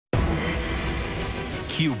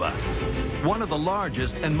Cuba, one of the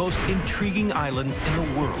largest and most intriguing islands in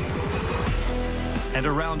the world. And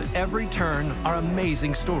around every turn are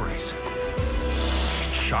amazing stories,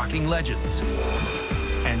 shocking legends,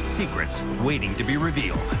 and secrets waiting to be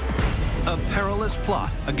revealed. A perilous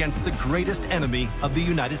plot against the greatest enemy of the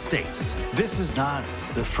United States. This is not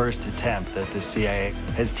the first attempt that the CIA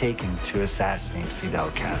has taken to assassinate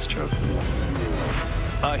Fidel Castro.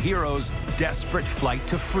 A hero's desperate flight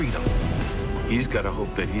to freedom. He's got to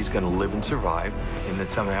hope that he's going to live and survive, and that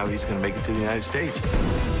somehow he's going to make it to the United States.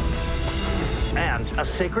 And a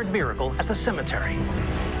sacred miracle at the cemetery.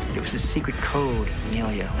 It was a secret code.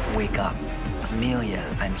 Amelia, wake up. Amelia,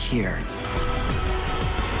 I'm here.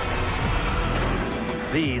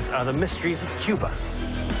 These are the mysteries of Cuba.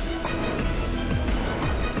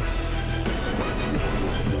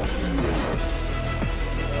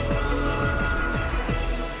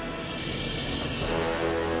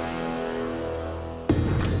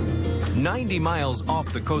 "90 miles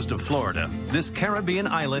off the coast of Florida, this Caribbean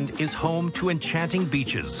island is home to enchanting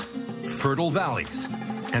beaches, fertile valleys,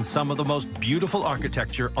 and some of the most beautiful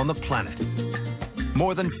architecture on the planet.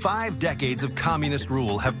 More than 5 decades of communist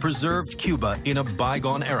rule have preserved Cuba in a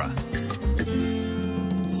bygone era.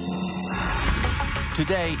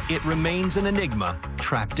 Today, it remains an enigma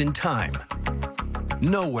trapped in time.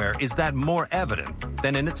 Nowhere is that more evident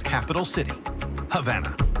than in its capital city,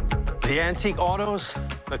 Havana. The antique autos,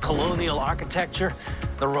 the colonial architecture,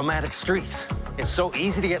 the romantic streets. It's so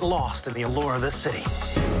easy to get lost in the allure of this city.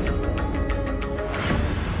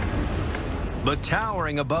 But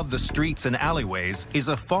towering above the streets and alleyways is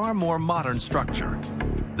a far more modern structure.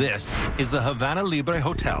 This is the Havana Libre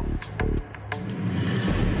Hotel.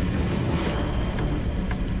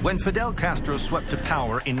 When Fidel Castro swept to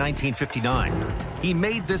power in 1959, he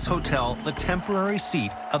made this hotel the temporary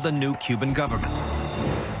seat of the new Cuban government.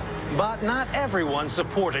 But not everyone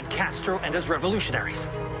supported Castro and his revolutionaries.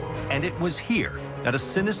 And it was here that a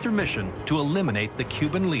sinister mission to eliminate the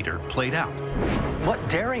Cuban leader played out. What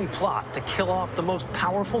daring plot to kill off the most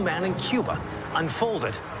powerful man in Cuba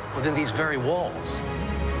unfolded within these very walls?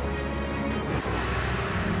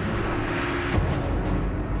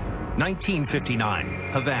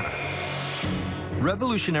 (1959) Havana.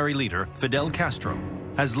 Revolutionary leader Fidel Castro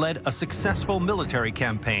has led a successful military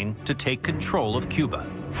campaign to take control of Cuba.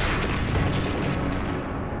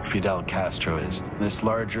 Fidel Castro is this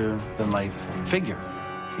larger-than-life figure.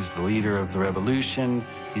 He's the leader of the revolution.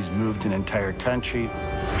 He's moved an entire country.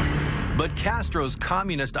 But Castro's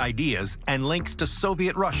communist ideas and links to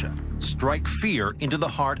Soviet Russia strike fear into the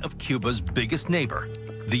heart of Cuba's biggest neighbor,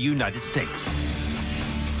 the United States.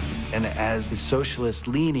 And as the socialist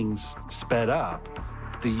leanings sped up,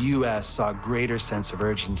 the U.S. saw a greater sense of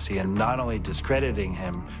urgency in not only discrediting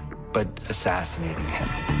him, but assassinating him.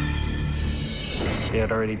 They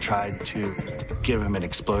had already tried to give him an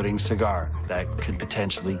exploding cigar that could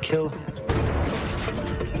potentially kill him.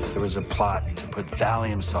 There was a plot to put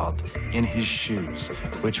Valium salt in his shoes,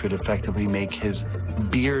 which would effectively make his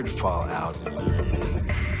beard fall out.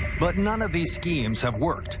 But none of these schemes have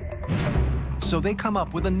worked. So they come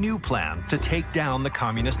up with a new plan to take down the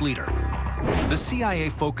communist leader. The CIA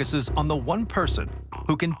focuses on the one person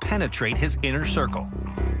who can penetrate his inner circle: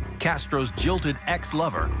 Castro's jilted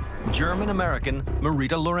ex-lover, German-American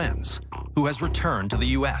Marita Lorenz, who has returned to the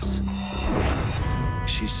U.S.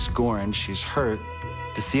 She's scorned, she's hurt.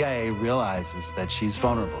 The CIA realizes that she's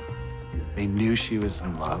vulnerable. They knew she was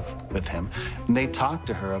in love with him, and they talked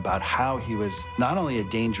to her about how he was not only a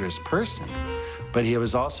dangerous person, but he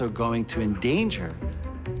was also going to endanger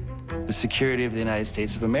the security of the United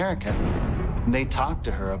States of America. And they talked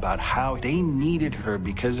to her about how they needed her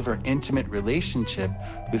because of her intimate relationship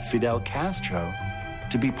with Fidel Castro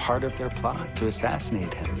to be part of their plot to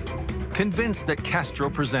assassinate him. Convinced that Castro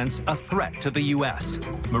presents a threat to the U.S.,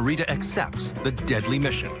 Marita accepts the deadly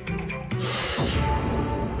mission.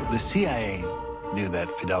 The CIA knew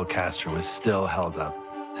that Fidel Castro was still held up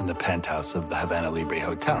in the penthouse of the Havana Libre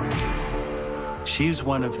Hotel. She's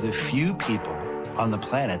one of the few people on the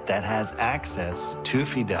planet that has access to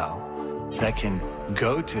Fidel, that can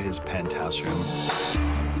go to his penthouse room,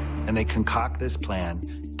 and they concoct this plan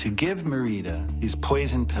to give Marita these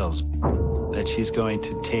poison pills that she's going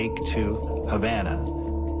to take to Havana,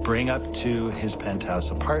 bring up to his penthouse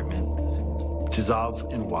apartment,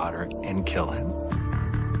 dissolve in water, and kill him.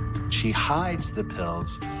 She hides the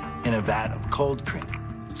pills in a vat of cold cream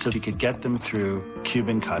so she could get them through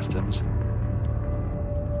Cuban customs.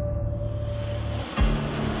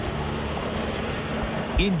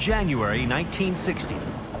 In January 1960,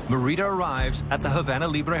 Marita arrives at the Havana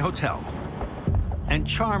Libre Hotel and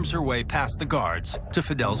charms her way past the guards to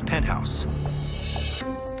Fidel's penthouse.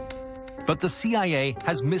 But the CIA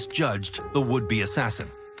has misjudged the would-be assassin.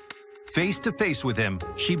 Face to face with him,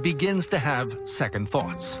 she begins to have second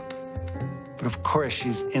thoughts. But of course,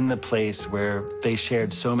 she's in the place where they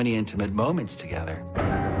shared so many intimate moments together.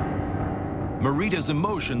 Marita's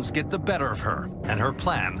emotions get the better of her, and her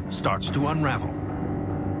plan starts to unravel.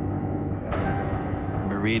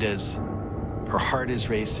 Her heart is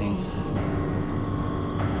racing.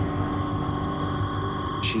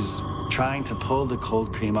 She's trying to pull the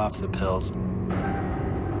cold cream off the pills,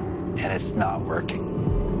 and it's not working.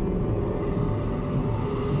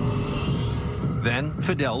 Then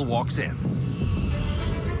Fidel walks in.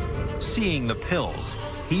 Seeing the pills,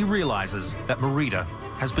 he realizes that Marita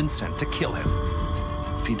has been sent to kill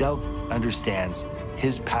him. Fidel understands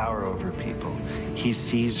his power over people. He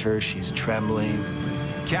sees her, she's trembling.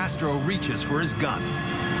 Castro reaches for his gun.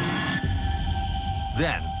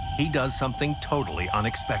 Then he does something totally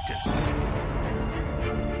unexpected.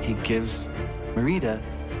 He gives Marita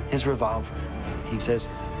his revolver. He says,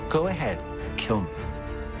 "Go ahead, kill me.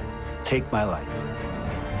 Take my life."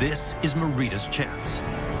 This is Marita's chance.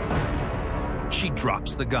 She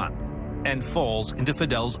drops the gun and falls into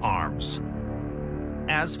Fidel's arms.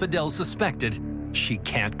 As Fidel suspected, she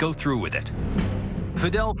can't go through with it.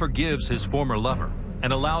 Fidel forgives his former lover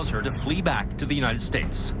and allows her to flee back to the United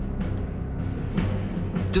States.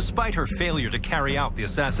 Despite her failure to carry out the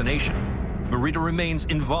assassination, Marita remains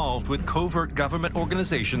involved with covert government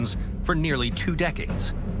organizations for nearly 2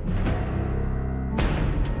 decades.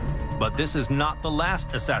 But this is not the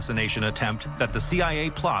last assassination attempt that the CIA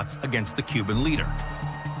plots against the Cuban leader.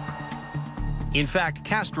 In fact,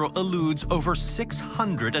 Castro eludes over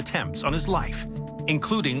 600 attempts on his life,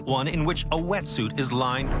 including one in which a wetsuit is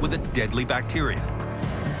lined with a deadly bacteria.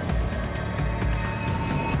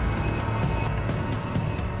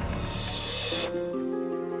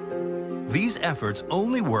 These efforts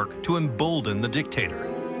only work to embolden the dictator.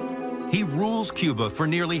 He rules Cuba for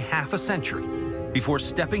nearly half a century before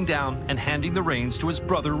stepping down and handing the reins to his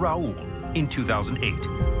brother Raul in 2008.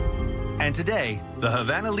 And today, the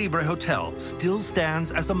Havana Libre Hotel still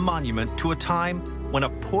stands as a monument to a time when a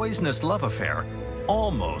poisonous love affair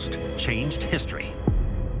almost changed history.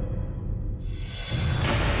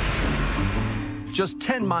 Just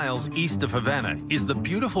 10 miles east of Havana is the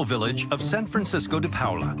beautiful village of San Francisco de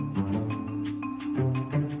Paula.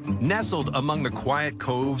 Nestled among the quiet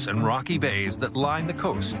coves and rocky bays that line the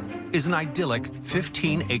coast is an idyllic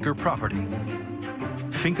 15-acre property,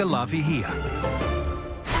 Finca La Vigía.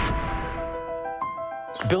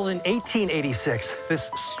 Built in 1886,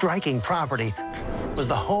 this striking property was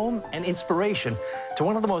the home and inspiration to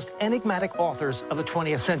one of the most enigmatic authors of the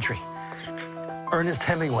 20th century, Ernest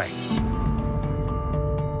Hemmingway.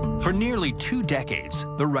 For nearly 2 decades,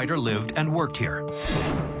 the writer lived and worked here.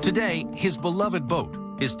 Today, his beloved boat,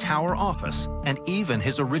 his tower office, and even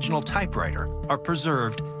his original typewriter are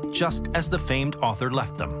preserved just as the famed author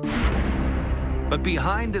left them. But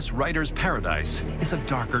behind this writer's paradise is a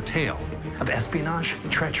darker tale of espionage,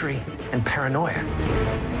 treachery, and paranoia.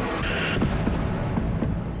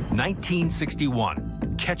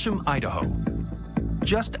 1961, Ketchum, Idaho.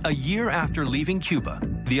 Just a year after leaving Cuba,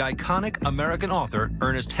 the iconic American author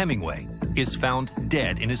Ernest Hemingway is found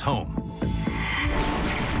dead in his home.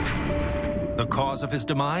 The cause of his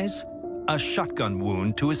demise? A shotgun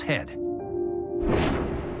wound to his head.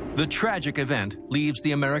 The tragic event leaves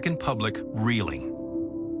the American public reeling.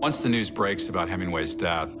 Once the news breaks about Hemingway's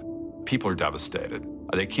death, people are devastated.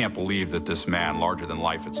 They can't believe that this man, larger than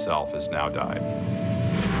life itself, has now died.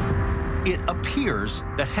 It appears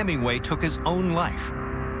that Hemingway took his own life.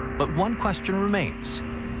 But one question remains.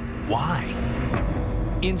 Why?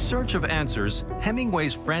 In search of answers,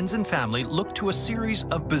 Hemingway's friends and family looked to a series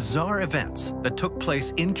of bizarre events that took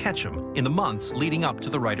place in Ketchum in the months leading up to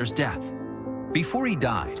the writer's death. Before he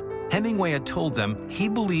died, Hemingway had told them he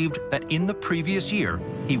believed that in the previous year,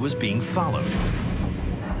 he was being followed.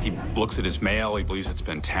 He looks at his mail, he believes it's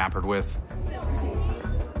been tampered with.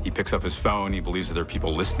 He picks up his phone, he believes that there are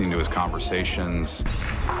people listening to his conversations.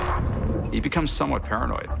 He becomes somewhat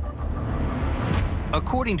paranoid.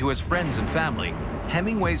 According to his friends and family,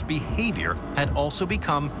 Hemingway's behavior had also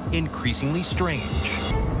become increasingly strange.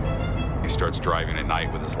 He starts driving at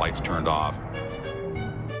night with his lights turned off.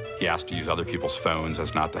 He asks to use other people's phones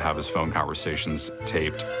as not to have his phone conversations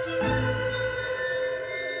taped.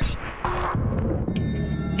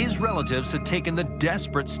 His relatives had taken the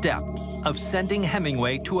desperate step of sending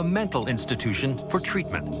Hemingway to a mental institution for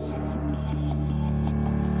treatment.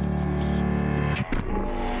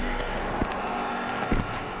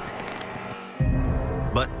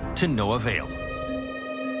 But to no avail.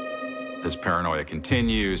 His paranoia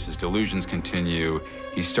continues, his delusions continue.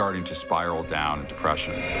 He's starting to spiral down in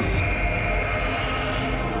depression.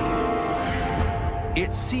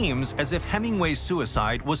 It seems as if Hemingway's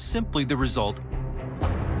suicide was simply the result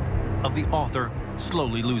of the author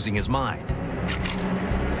slowly losing his mind.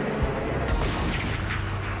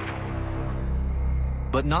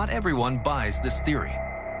 But not everyone buys this theory.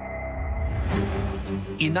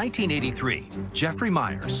 In 1983, Jeffrey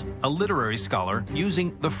Myers, a literary scholar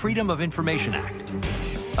using the Freedom of Information Act,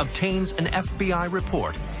 obtains an FBI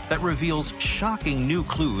report that reveals shocking new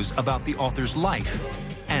clues about the author's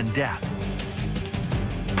life and death.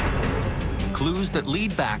 Clues that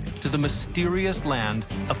lead back to the mysterious land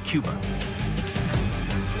of Cuba.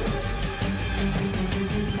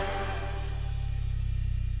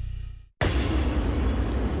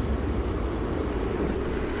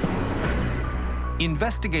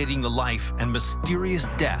 Investigating the life and mysterious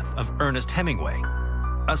death of Ernest Hemingway,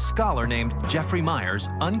 a scholar named Jeffrey Myers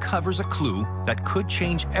uncovers a clue that could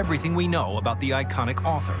change everything we know about the iconic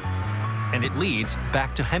author. And it leads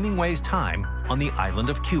back to Hemingway's time on the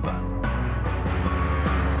island of Cuba.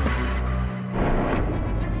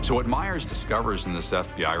 So what Myers discovers in this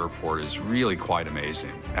FBI report is really quite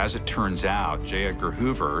amazing. As it turns out, J. Edgar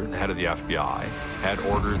Hoover, the head of the FBI, had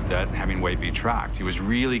ordered that Hemingway be tracked. He was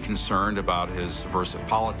really concerned about his subversive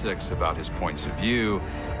politics, about his points of view,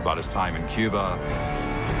 about his time in Cuba.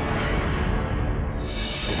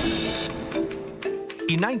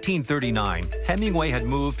 In 1939, Hemingway had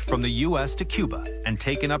moved from the U.S. to Cuba and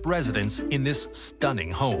taken up residence in this stunning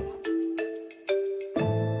home.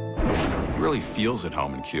 He really feels at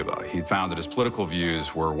home in Cuba. He found that his political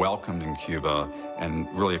views were welcomed in Cuba and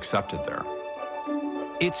really accepted there.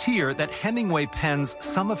 It's here that Hemingway pens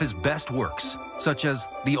some of his best works, such as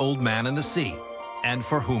The Old Man and the Sea and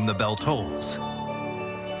For Whom the Bell Tolls.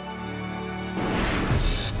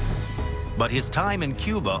 But his time in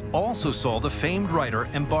Cuba also saw the famed writer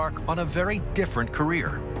embark on a very different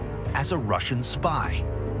career as a Russian spy.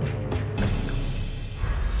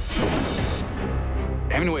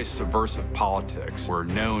 Hemingway's subversive politics were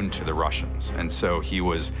known to the Russians, and so he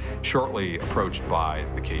was shortly approached by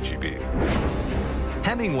the KGB.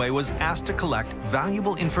 Hemingway was asked to collect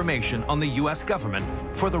valuable information on the U.S. government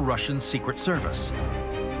for the Russian Secret Service.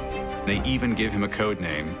 They even give him a code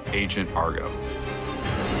name, Agent Argo.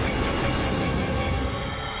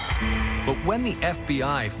 But when the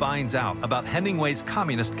FBI finds out about Hemingway's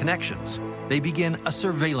communist connections, they begin a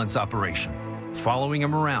surveillance operation, following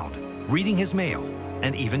him around, reading his mail,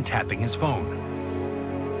 and even tapping his phone.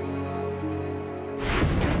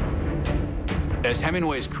 As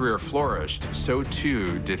Hemingway's career flourished, so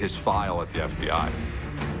too did his file at the FBI.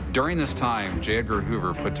 During this time, J. Edgar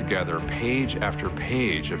Hoover put together page after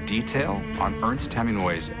page of detail on Ernest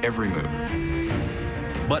Hemingway's every move.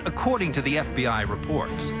 But according to the FBI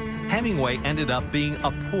reports, Hemingway ended up being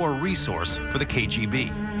a poor resource for the KGB.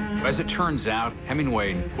 As it turns out,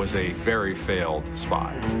 Hemingway was a very failed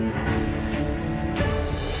spy.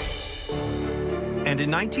 And in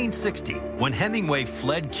 1960, when Hemingway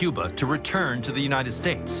fled Cuba to return to the United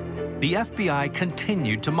States, the FBI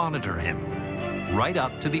continued to monitor him, right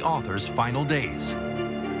up to the author's final days.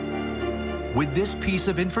 With this piece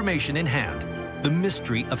of information in hand, the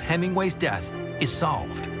mystery of Hemingway's death is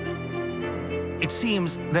solved. It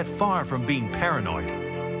seems that far from being paranoid,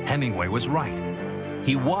 Hemingway was right.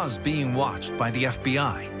 He was being watched by the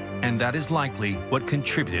FBI, and that is likely what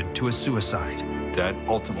contributed to his suicide. That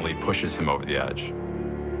ultimately pushes him over the edge.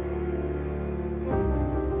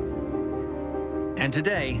 And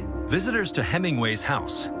today, visitors to Hemingway's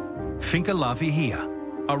house, Finca La Vigía,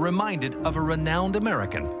 are reminded of a renowned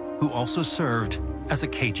American who also served as a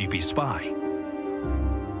KGB spy.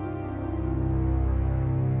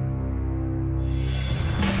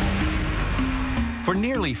 For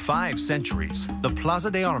nearly 5 centuries, the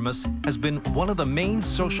Plaza de Armas has been one of the main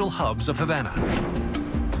social hubs of Havana.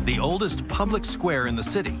 The oldest public square in the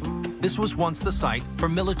city, this was once the site for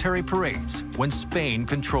military parades when Spain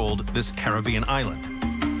controlled this Caribbean island.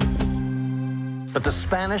 But the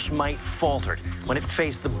Spanish might faltered when it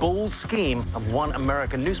faced the bold scheme of one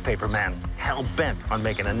American newspaperman hell-bent on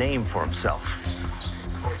making a name for himself.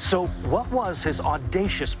 So what was his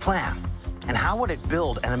audacious plan? And how would it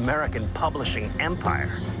build an American publishing empire?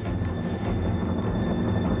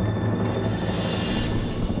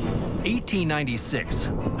 1896,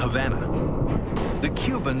 Havana. The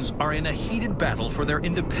Cubans are in a heated battle for their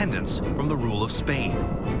independence from the rule of Spain,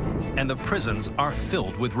 and the prisons are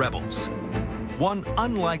filled with rebels. One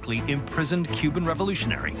unlikely imprisoned Cuban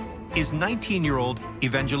revolutionary is 19-year-old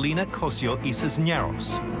Evangelina Cosio y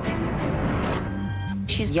Cisneros.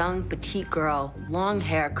 She's a young, petite girl, long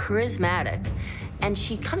hair, charismatic, and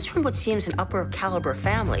she comes from what seems an upper caliber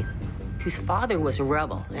family whose father was a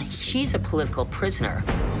rebel, and she's a political prisoner.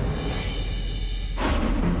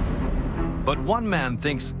 But one man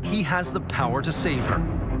thinks he has the power to save her.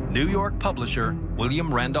 New York publisher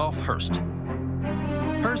William Randolph Hearst.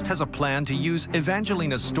 Hearst has a plan to use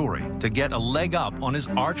Evangelina's story to get a leg up on his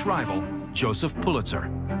arch-rival, Joseph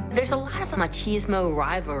Pulitzer. There's a lot of machismo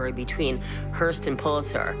rivalry between Hearst and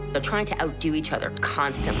Pulitzer. They're trying to outdo each other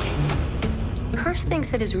constantly. Hearst thinks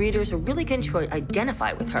that his readers are really going to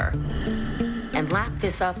identify with her and lap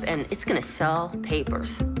this up, and it's going to sell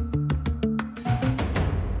papers.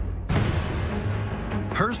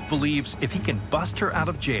 Hearst believes if he can bust her out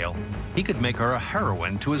of jail, he could make her a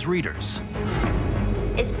heroine to his readers.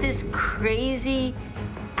 It's this crazy,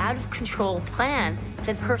 out-of-control plan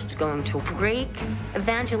that Hearst's going to break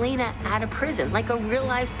Evangelina out of prison, like a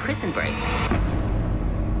real-life prison break.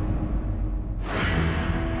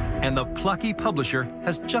 And the plucky publisher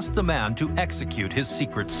has just the man to execute his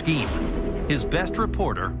secret scheme. His best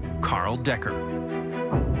reporter, Carl Decker.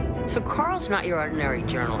 So Carl's not your ordinary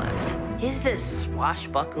journalist. He's this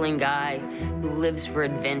swashbuckling guy who lives for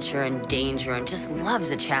adventure and danger and just loves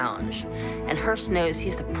a challenge. And Hearst knows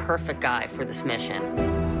he's the perfect guy for this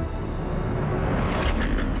mission.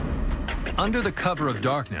 Under the cover of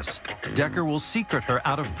darkness, Decker will secret her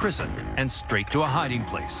out of prison and straight to a hiding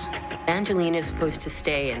place. Evangelina is supposed to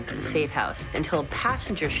stay in the safe house until a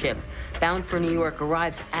passenger ship bound for New York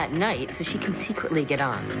arrives at night so she can secretly get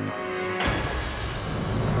on.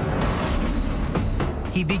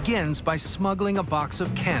 He begins by smuggling a box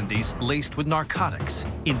of candies laced with narcotics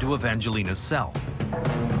into Evangelina's cell.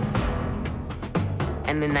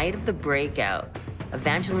 And the night of the breakout,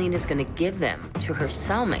 Evangelina's going to give them to her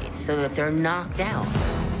cellmates so that they're knocked out.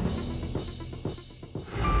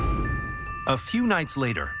 A few nights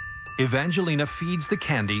later, Evangelina feeds the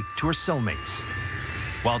candy to her cellmates,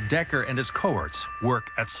 while Decker and his cohorts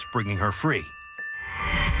work at springing her free.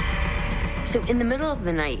 So in the middle of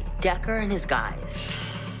the night, Decker and his guys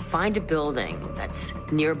find a building that's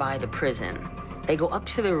nearby the prison. They go up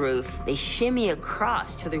to the roof, they shimmy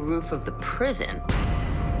across to the roof of the prison.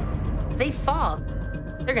 They fall,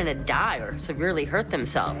 they're gonna die or severely hurt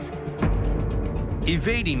themselves.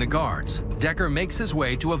 Evading the guards, Decker makes his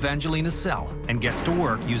way to Evangelina's cell and gets to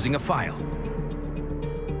work using a file.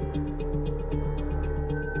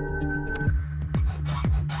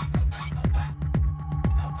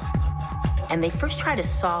 And they first try to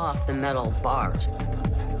saw off the metal bars.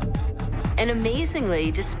 And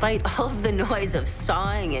amazingly, despite all of the noise of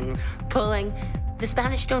sawing and pulling, the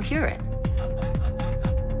Spanish don't hear it.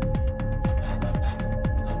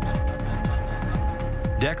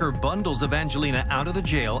 Decker bundles Evangelina out of the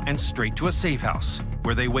jail and straight to a safe house,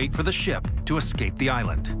 where they wait for the ship to escape the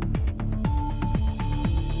island.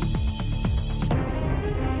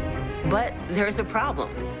 But there's a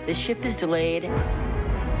problem. The ship is delayed,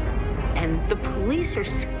 and the police are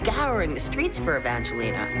scouring the streets for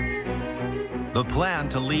Evangelina. The plan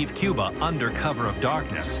to leave Cuba under cover of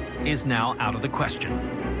darkness is now out of the question.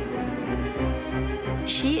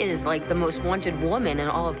 She is like the most wanted woman in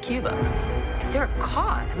all of Cuba. If they're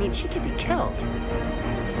caught, I mean, she could be killed.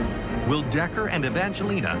 Will Decker and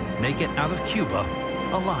Evangelina make it out of Cuba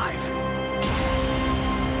alive?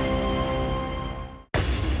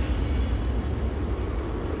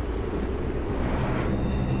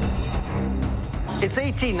 It's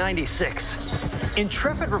 1896.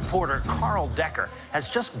 Intrepid reporter Carl Decker has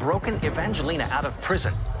just broken Evangelina out of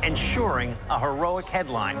prison, ensuring a heroic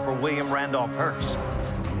headline for William Randolph Hearst.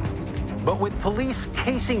 But with police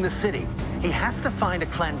casing the city, he has to find a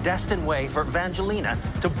clandestine way for Evangelina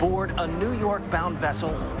to board a New York-bound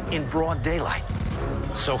vessel in broad daylight.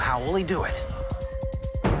 So how will he do it?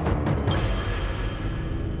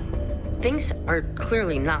 Things are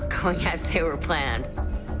clearly not going as they were planned.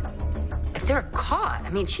 If they're caught, I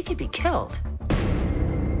mean, she could be killed.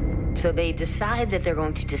 So they decide that they're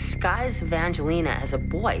going to disguise Evangelina as a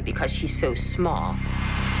boy because she's so small.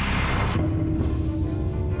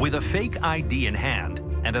 With a fake ID in hand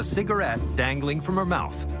and a cigarette dangling from her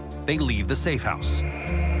mouth, they leave the safe house.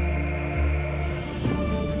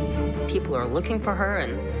 People are looking for her,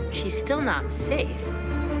 and she's still not safe.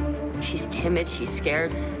 She's timid, she's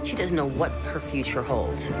scared, she doesn't know what her future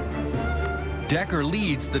holds. Decker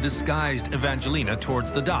leads the disguised Evangelina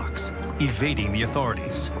towards the docks, evading the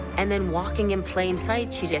authorities. And then walking in plain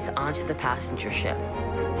sight, she gets onto the passenger ship.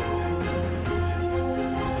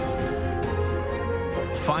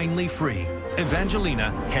 Finally free,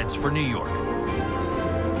 Evangelina heads for New York.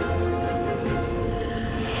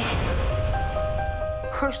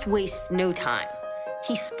 Hearst wastes no time.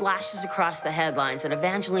 he splashes across the headlines that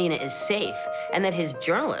Evangelina is safe and that his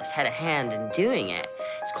journalist had a hand in doing it.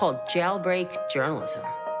 It's called jailbreak journalism.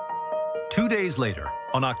 2 days later,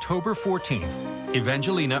 on October 14th,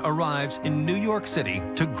 Evangelina arrives in New York City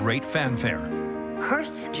to great fanfare.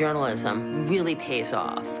 Hearst's journalism really pays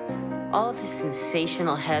off. All of his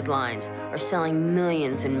sensational headlines are selling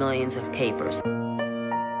millions and millions of papers.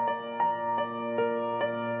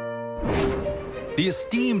 The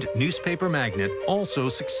esteemed newspaper magnate also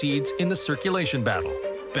succeeds in the circulation battle,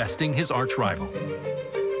 besting his arch-rival.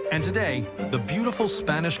 And today, the beautiful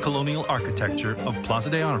Spanish colonial architecture of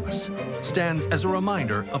Plaza de Armas stands as a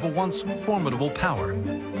reminder of a once formidable power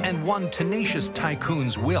and one tenacious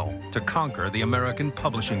tycoon's will to conquer the American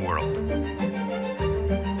publishing world.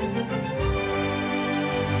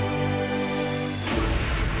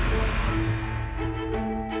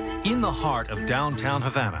 In the heart of downtown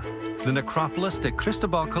Havana, the necropolis de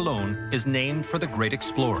Cristobal Colón is named for the great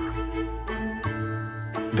explorer.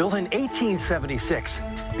 Built in 1876,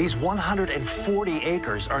 these 140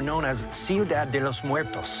 acres are known as Ciudad de los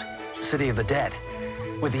Muertos, City of the Dead,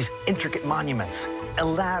 with these intricate monuments,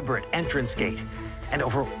 elaborate entrance gate, and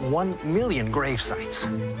over 1 million grave sites.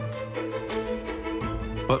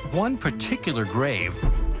 But one particular grave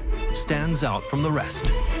stands out from the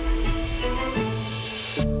rest.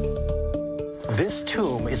 This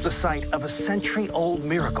tomb is the site of a century-old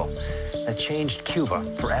miracle that changed Cuba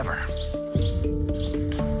forever.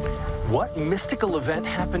 What mystical event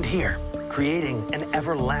happened here, creating an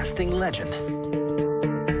everlasting legend?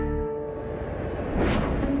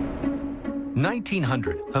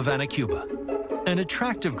 1900, Havana, Cuba. An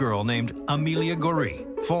attractive girl named Amelia Goree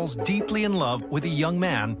falls deeply in love with a young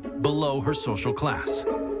man below her social class.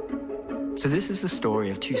 So this is the story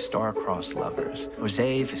of two star-crossed lovers,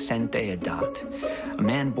 Jose Vicente Adat, a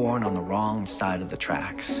man born on the wrong side of the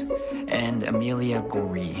tracks, and Amelia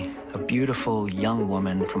Goree, a beautiful young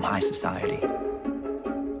woman from high society.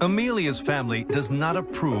 Amelia's family does not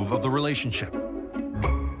approve of the relationship.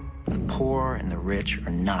 The poor and the rich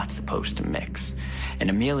are not supposed to mix, and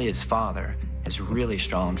Amelia's father has really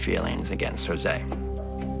strong feelings against Jose.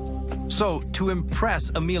 So, to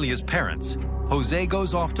impress Amelia's parents, Jose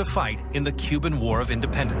goes off to fight in the Cuban War of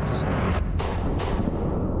Independence.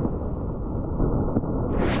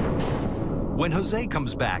 When Jose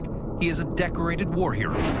comes back, he is a decorated war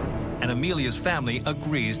hero, and Amelia's family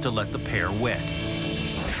agrees to let the pair wed.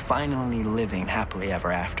 They're finally living happily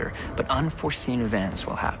ever after, but unforeseen events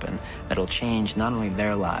will happen that'll change not only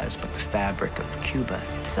their lives, but the fabric of Cuba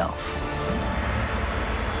itself.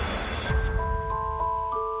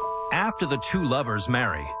 After the two lovers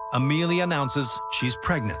marry, Amelia announces she's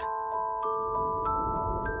pregnant.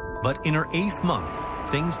 But in her 8th month,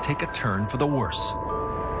 things take a turn for the worse.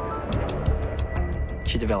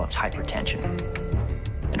 She develops hypertension.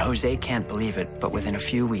 And Jose can't believe it, but within a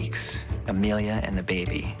few weeks, Amelia and the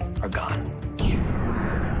baby are gone.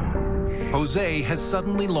 Jose has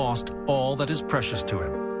suddenly lost all that is precious to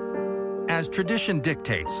him. As tradition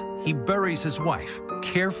dictates, he buries his wife,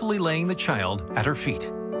 carefully laying the child at her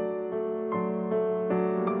feet.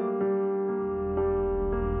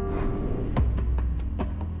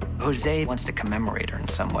 Jose wants to commemorate her in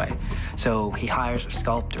some way, so he hires a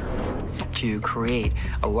sculptor to create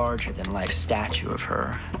a larger-than-life statue of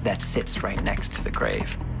her that sits right next to the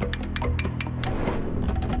grave.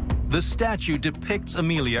 The statue depicts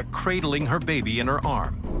Amelia cradling her baby in her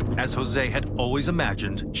arm, as Jose had always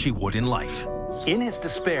imagined she would in life. In his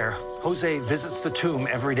despair, Jose visits the tomb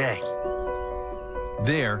every day.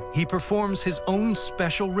 There, he performs his own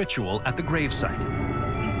special ritual at the gravesite.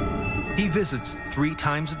 He visits 3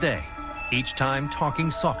 times a day, each time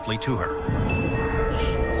talking softly to her.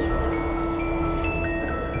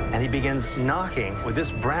 And he begins knocking with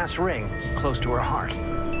this brass ring close to her heart.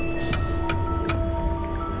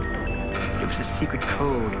 It was a secret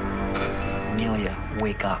code. Amelia,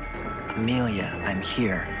 wake up. Amelia, I'm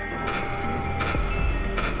here.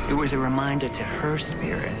 It was a reminder to her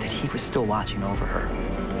spirit that he was still watching over her.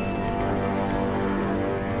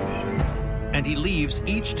 And he leaves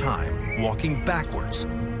each time walking backwards,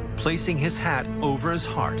 placing his hat over his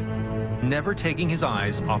heart, never taking his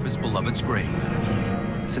eyes off his beloved's grave.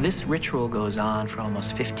 So this ritual goes on for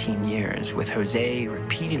almost 15 years, with Jose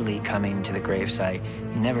repeatedly coming to the gravesite.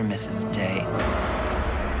 He never misses a day.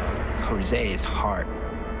 Jose's heart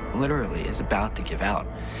literally is about to give out,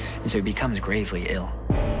 and so he becomes gravely ill.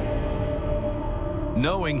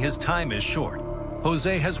 Knowing his time is short,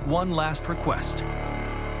 Jose has one last request.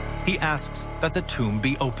 He asks that the tomb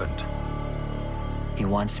be opened. He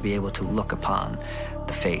wants to be able to look upon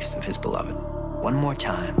the face of his beloved one more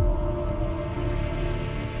time.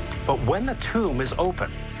 But when the tomb is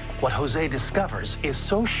open, what Jose discovers is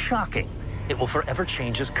so shocking, it will forever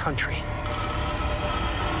change his country.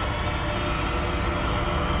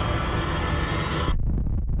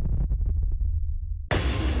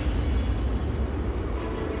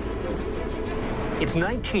 It's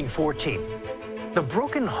 1914. The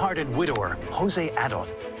broken-hearted widower, Jose Adot,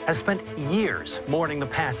 has spent years mourning the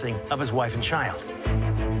passing of his wife and child.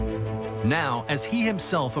 Now, as he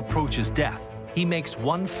himself approaches death, he makes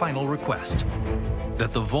one final request: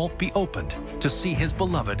 that the vault be opened to see his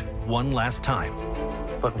beloved one last time.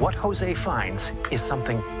 But what Jose finds is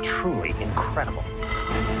something truly incredible.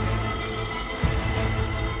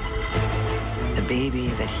 The baby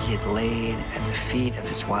that he had laid at the feet of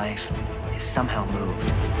his wife is somehow moved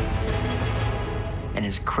and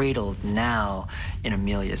is cradled now in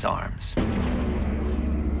Amelia's arms.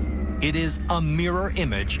 It is a mirror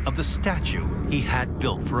image of the statue he had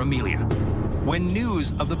built for Amelia. When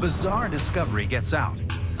news of the bizarre discovery gets out,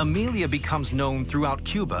 Amelia becomes known throughout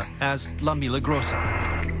Cuba as La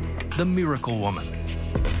Milagrosa, the miracle woman.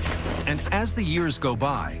 And as the years go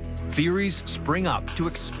by, theories spring up to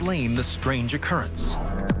explain the strange occurrence.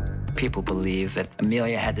 People believe that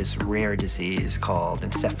Amelia had this rare disease called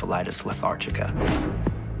encephalitis lethargica,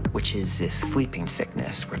 which is this sleeping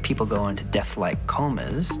sickness where people go into death-like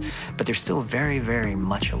comas, but they're still very, very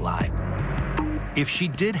much alive. If she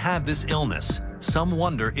did have this illness, some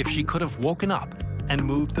wonder if she could have woken up and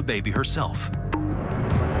moved the baby herself.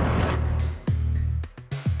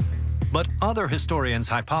 But other historians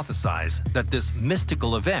hypothesize that this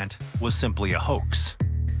mystical event was simply a hoax.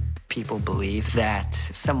 People believe that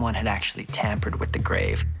someone had actually tampered with the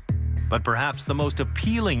grave. But perhaps the most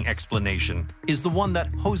appealing explanation is the one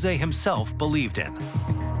that Jose himself believed in.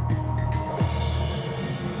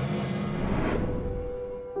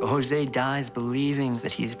 Jose dies believing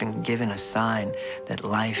that he's been given a sign that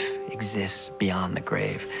life exists beyond the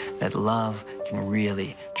grave, that love can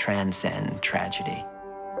really transcend tragedy.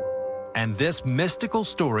 And this mystical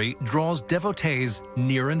story draws devotees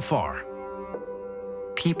near and far.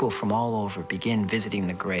 People from all over begin visiting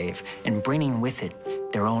the grave and bringing with it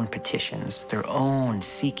their own petitions, their own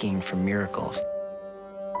seeking for miracles.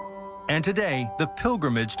 And today, the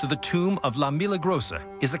pilgrimage to the tomb of La Milagrosa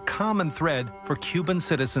is a common thread for Cuban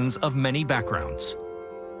citizens of many backgrounds.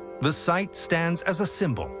 The site stands as a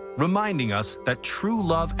symbol, reminding us that true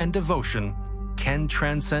love and devotion can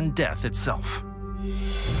transcend death itself.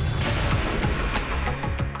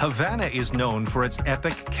 Havana is known for its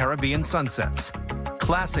epic Caribbean sunsets,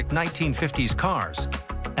 classic 1950s cars,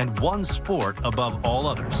 and one sport above all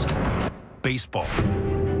others: baseball.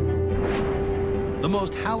 The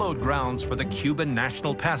most hallowed grounds for the Cuban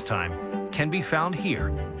national pastime can be found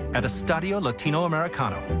here at Estadio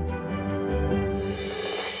Latinoamericano.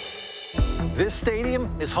 This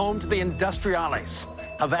stadium is home to the Industriales,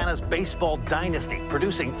 Havana's baseball dynasty,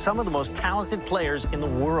 producing some of the most talented players in the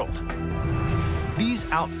world. These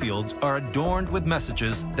outfields are adorned with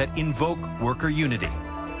messages that invoke worker unity.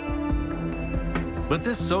 But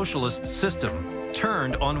this socialist system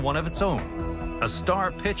turned on one of its own, a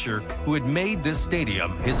star pitcher who had made this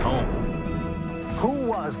stadium his home. Who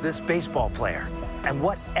was this baseball player, and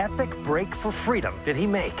what epic break for freedom did he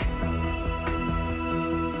make?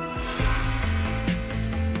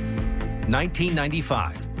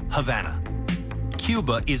 1995, Havana.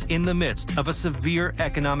 Cuba is in the midst of a severe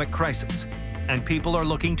economic crisis, and people are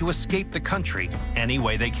looking to escape the country any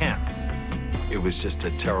way they can. It was just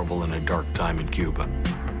a terrible and a dark time in Cuba.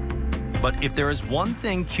 But if there is one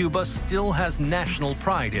thing Cuba still has national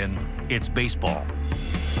pride in, it's baseball.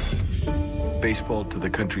 Baseball to the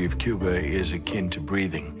country of Cuba is akin to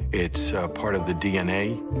breathing. It's part of the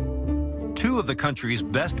DNA. Two of the country's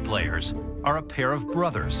best players are a pair of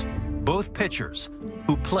brothers, both pitchers,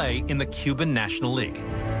 who play in the Cuban National League.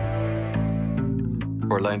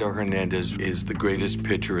 Orlando Hernandez is the greatest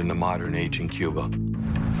pitcher in the modern age in Cuba.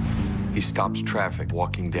 He stops traffic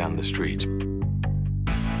walking down the streets.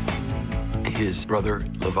 His brother,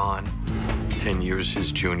 Levon, 10 years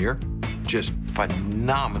his junior, just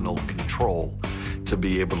phenomenal control to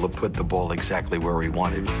be able to put the ball exactly where he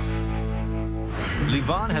wanted.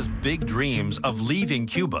 Levon has big dreams of leaving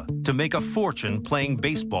Cuba to make a fortune playing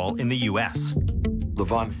baseball in the U.S.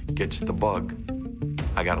 Levon gets the bug.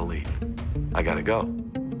 I gotta leave. I gotta go.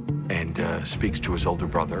 And speaks to his older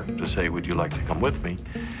brother to say, would you like to come with me?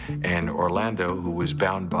 And Orlando, who was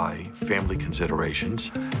bound by family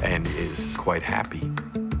considerations and is quite happy,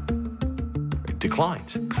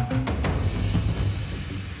 declines.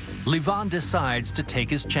 Levon decides to take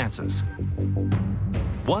his chances.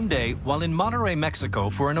 One day, while in Monterrey, Mexico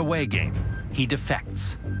for an away game, he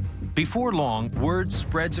defects. Before long, word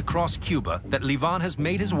spreads across Cuba that Levan has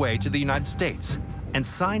made his way to the United States and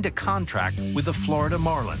signed a contract with the Florida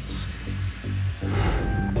Marlins.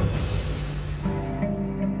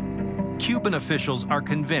 Cuban officials are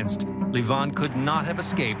convinced Levan could not have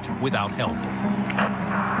escaped without help.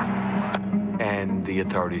 And the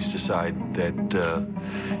authorities decide that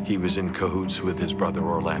he was in cahoots with his brother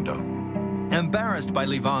Orlando. Embarrassed by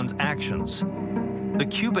Levan's actions, the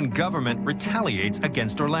Cuban government retaliates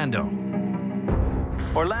against Orlando.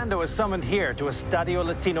 Orlando is summoned here to Estadio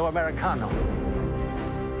Latino Americano.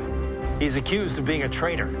 He's accused of being a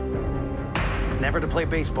traitor, never to play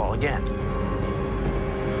baseball again.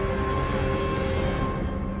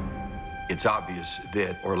 It's obvious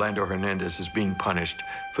that Orlando Hernandez is being punished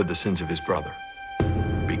for the sins of his brother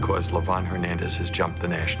because Levan Hernandez has jumped the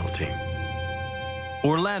national team.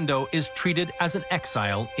 Orlando is treated as an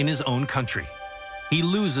exile in his own country. He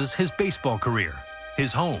loses his baseball career,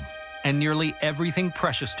 his home, and nearly everything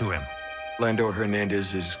precious to him. Orlando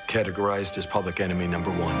Hernandez is categorized as public enemy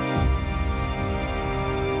 #1.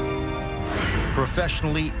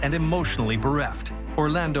 Professionally and emotionally bereft,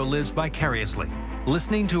 Orlando lives vicariously,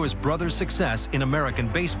 listening to his brother's success in American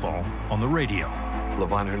baseball on the radio.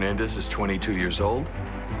 Levan Hernandez is 22 years old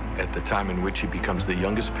at the time in which he becomes the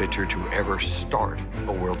youngest pitcher to ever start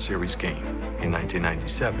a World Series game in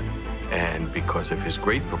 1997. And because of his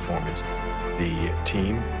great performance, the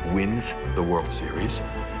team wins the World Series,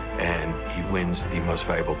 and he wins the Most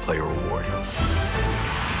Valuable Player award.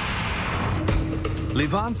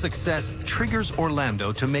 Levan's success triggers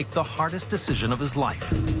Orlando to make the hardest decision of his life.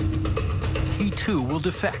 He too will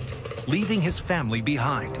defect, leaving his family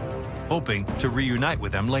behind, hoping to reunite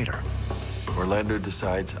with them later. Orlando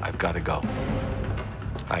decides, I've got to go.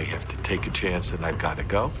 I have to take a chance and I've got to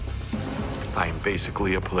go. I'm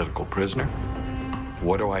basically a political prisoner.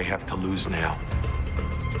 What do I have to lose now?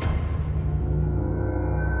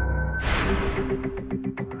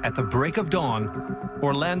 At the break of dawn,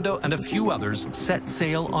 Orlando and a few others set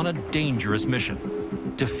sail on a dangerous mission,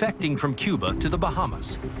 defecting from Cuba to the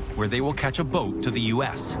Bahamas, where they will catch a boat to the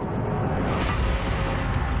U.S.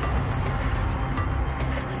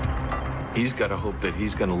 He's got to hope that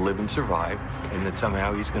he's going to live and survive, and that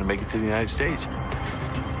somehow he's going to make it to the United States.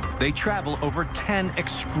 They travel over 10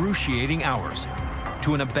 excruciating hours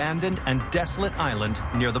to an abandoned and desolate island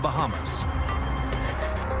near the Bahamas.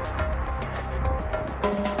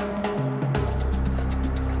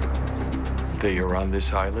 They are on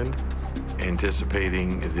this island,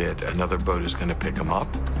 anticipating that another boat is going to pick them up.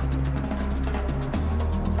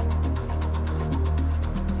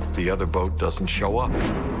 The other boat doesn't show up.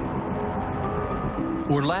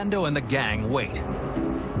 Orlando and the gang wait,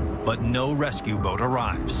 but no rescue boat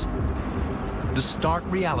arrives. The stark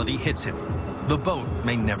reality hits him. The boat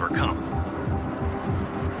may never come.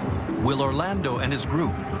 Will Orlando and his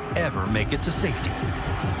group ever make it to safety?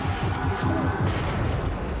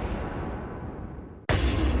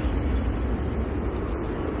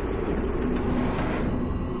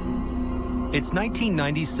 It's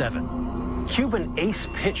 1997. Cuban ace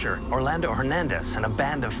pitcher Orlando Hernandez and a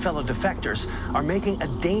band of fellow defectors are making a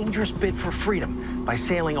dangerous bid for freedom by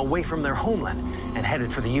sailing away from their homeland and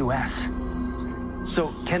headed for the U.S.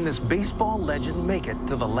 So can this baseball legend make it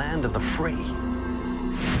to the land of the free?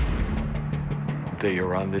 They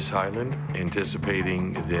are on this island,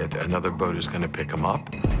 anticipating that another boat is going to pick them up.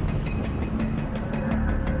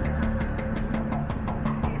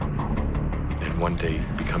 And one day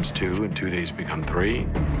becomes 2, and 2 days become 3.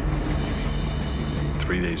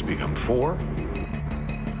 3 days become 4.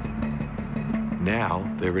 Now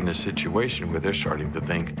they're in a situation where they're starting to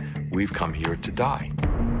think, we've come here to die.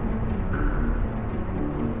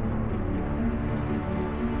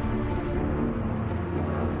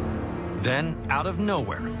 Then, out of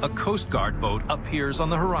nowhere, a Coast Guard boat appears on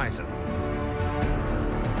the horizon.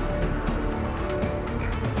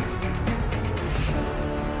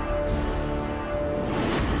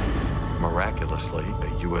 Miraculously,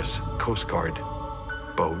 a U.S. Coast Guard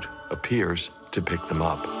boat appears to pick them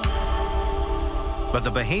up. But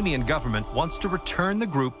the Bahamian government wants to return the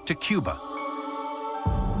group to Cuba,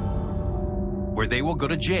 where they will go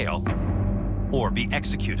to jail or be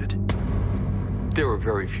executed. There are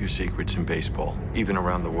very few secrets in baseball, even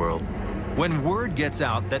around the world. When word gets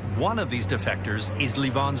out that one of these defectors is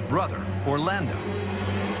Levan's brother, Orlando,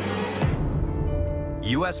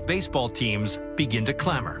 U.S. baseball teams begin to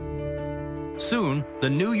clamor. Soon, the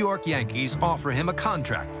New York Yankees offer him a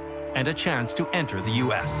contract and a chance to enter the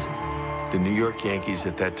U.S. The New York Yankees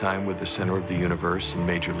at that time were the center of the universe in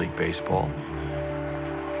Major League Baseball.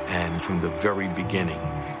 And from the very beginning,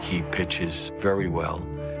 he pitches very well,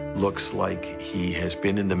 looks like he has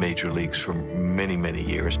been in the major leagues for many, many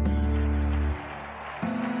years.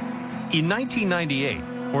 In 1998,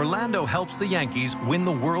 Orlando helps the Yankees win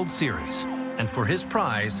the World Series, and for his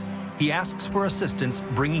prize, he asks for assistance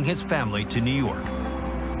bringing his family to New York.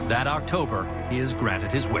 That October, he is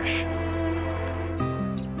granted his wish.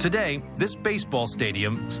 Today, this baseball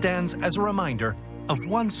stadium stands as a reminder of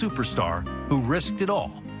one superstar who risked it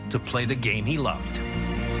all to play the game he loved.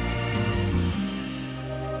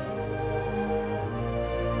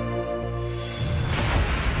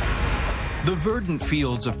 The verdant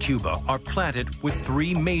fields of Cuba are planted with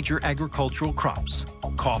three major agricultural crops: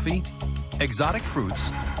 coffee, exotic fruits,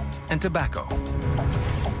 and tobacco.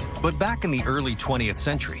 But back in the early 20th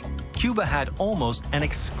century, Cuba had almost an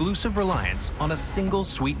exclusive reliance on a single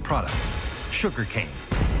sweet product: sugarcane.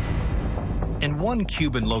 And one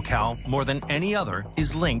Cuban locale more than any other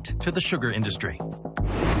is linked to the sugar industry.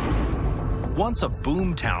 Once a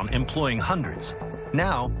boom town employing hundreds,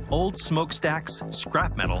 now old smokestacks,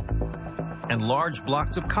 scrap metal, and large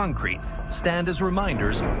blocks of concrete stand as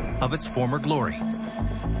reminders of its former glory.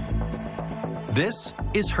 This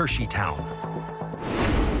is Hersheytown.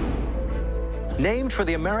 Named for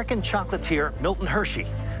the American chocolatier Milton Hershey,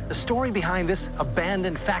 the story behind this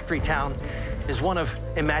abandoned factory town is one of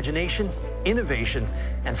imagination, innovation,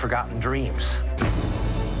 and forgotten dreams.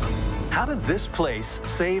 How did this place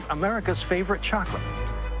save America's favorite chocolate?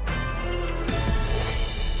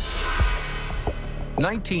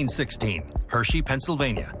 1916, Hershey,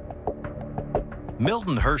 Pennsylvania.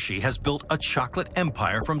 Milton Hershey has built a chocolate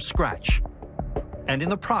empire from scratch, and in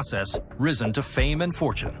the process, risen to fame and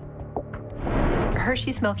fortune.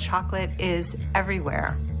 Hershey's milk chocolate is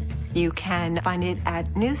everywhere. You can find it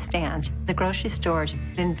at newsstands, the grocery stores,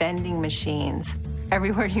 in vending machines.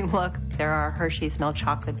 Everywhere you look, there are Hershey's milk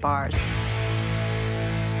chocolate bars.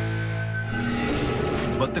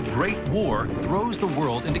 But the Great War throws the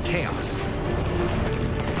world into chaos.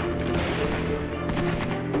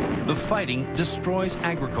 The fighting destroys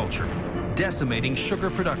agriculture, decimating sugar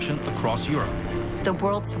production across Europe. The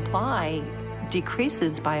world supply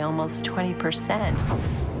decreases by almost 20%.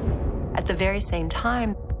 At the very same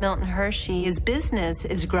time, Milton Hershey, his business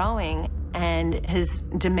is growing and his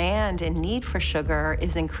demand and need for sugar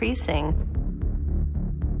is increasing.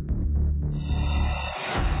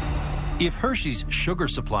 If Hershey's sugar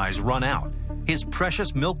supplies run out, his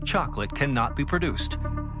precious milk chocolate cannot be produced,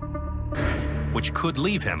 which could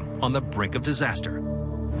leave him on the brink of disaster.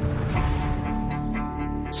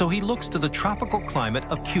 So he looks to the tropical climate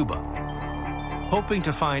of Cuba, hoping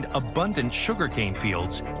to find abundant sugarcane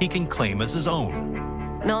fields he can claim as his own.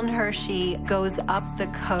 Milton Hershey goes up the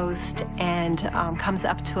coast and comes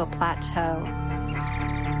up to a plateau.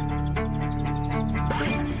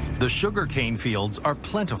 The sugarcane fields are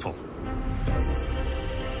plentiful.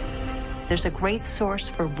 There's a great source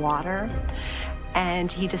for water,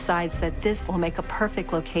 and he decides that this will make a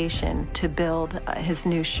perfect location to build his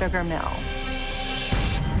new sugar mill.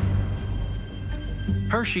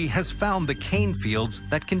 Hershey has found the cane fields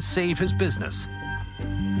that can save his business.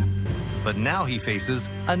 But now he faces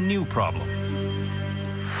a new problem.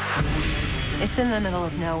 It's in the middle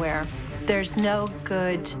of nowhere. There's no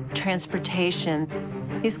good transportation.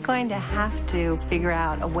 He's going to have to figure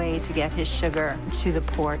out a way to get his sugar to the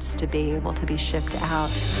ports to be able to be shipped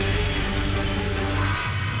out.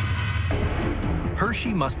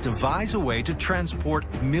 Hershey must devise a way to transport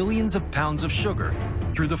millions of pounds of sugar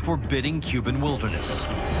through the forbidding Cuban wilderness.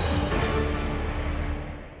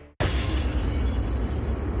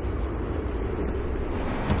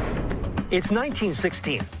 It's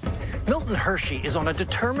 1916. Milton Hershey is on a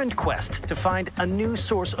determined quest to find a new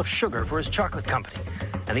source of sugar for his chocolate company,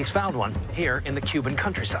 and he's found one here in the Cuban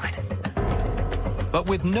countryside. But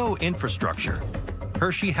with no infrastructure,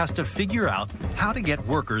 Hershey has to figure out how to get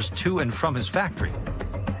workers to and from his factory,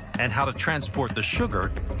 and how to transport the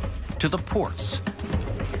sugar to the ports.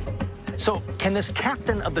 So, can this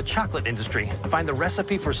captain of the chocolate industry find the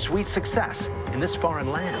recipe for sweet success in this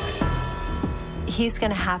foreign land? He's going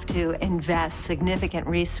to have to invest significant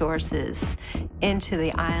resources into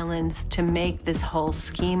the islands to make this whole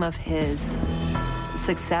scheme of his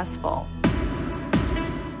successful.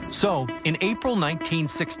 So, in April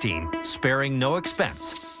 1916, sparing no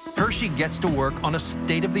expense, Hershey gets to work on a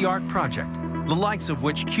state-of-the-art project, the likes of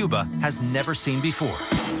which Cuba has never seen before.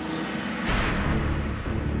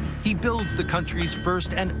 He builds the country's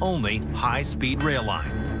first and only high-speed rail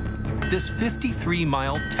line. This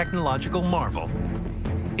 53-mile technological marvel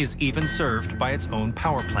is even served by its own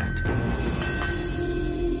power plant.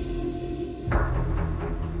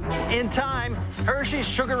 In time. time, Hershey's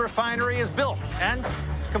sugar refinery is built and,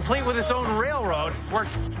 complete with its own railroad,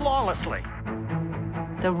 works flawlessly.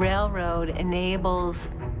 The railroad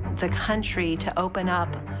enables the country to open up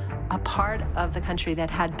a part of the country that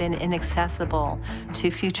had been inaccessible to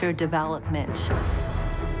future development.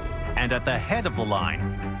 And at the head of the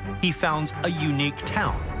line, he founds a unique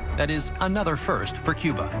town that is another first for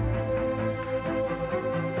Cuba.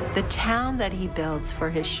 The town that he builds for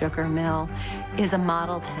his sugar mill is a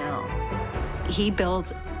model town. He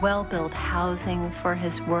builds well-built housing for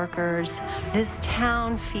his workers. This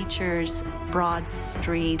town features broad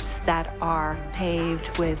streets that are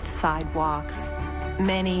paved with sidewalks,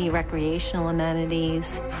 many recreational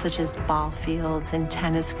amenities such as ball fields and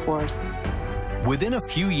tennis courts. Within a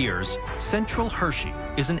few years, Central Hershey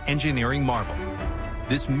is an engineering marvel.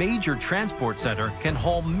 This major transport center can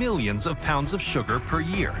haul millions of pounds of sugar per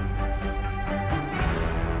year.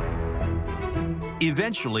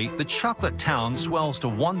 Eventually, the chocolate town swells to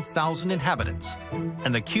 1,000 inhabitants,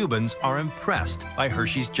 and the Cubans are impressed by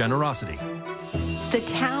Hershey's generosity. The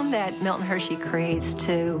town that Milton Hershey creates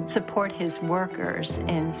to support his workers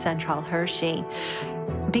in Central Hershey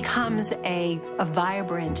becomes a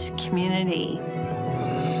vibrant community.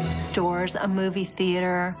 Stores, a movie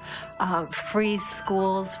theater, free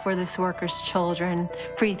schools for this workers' children,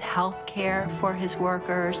 free health care for his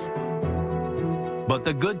workers. But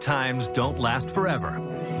the good times don't last forever.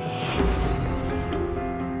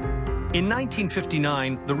 In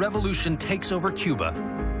 1959, the revolution takes over Cuba,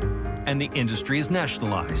 and the industry is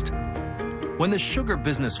nationalized. When the sugar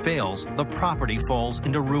business fails, the property falls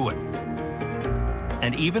into ruin.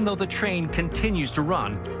 And even though the train continues to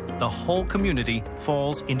run, the whole community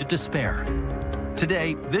falls into despair.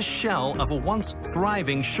 Today, this shell of a once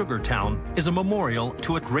thriving sugar town is a memorial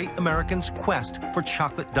to a great American's quest for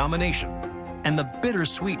chocolate domination and the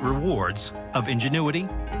bittersweet rewards of ingenuity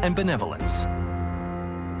and benevolence.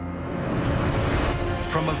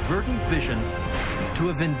 From a verdant vision to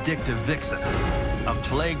a vindictive vixen, a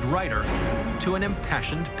plagued writer to an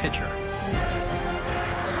impassioned pitcher.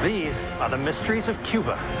 These are the mysteries of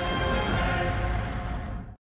Cuba.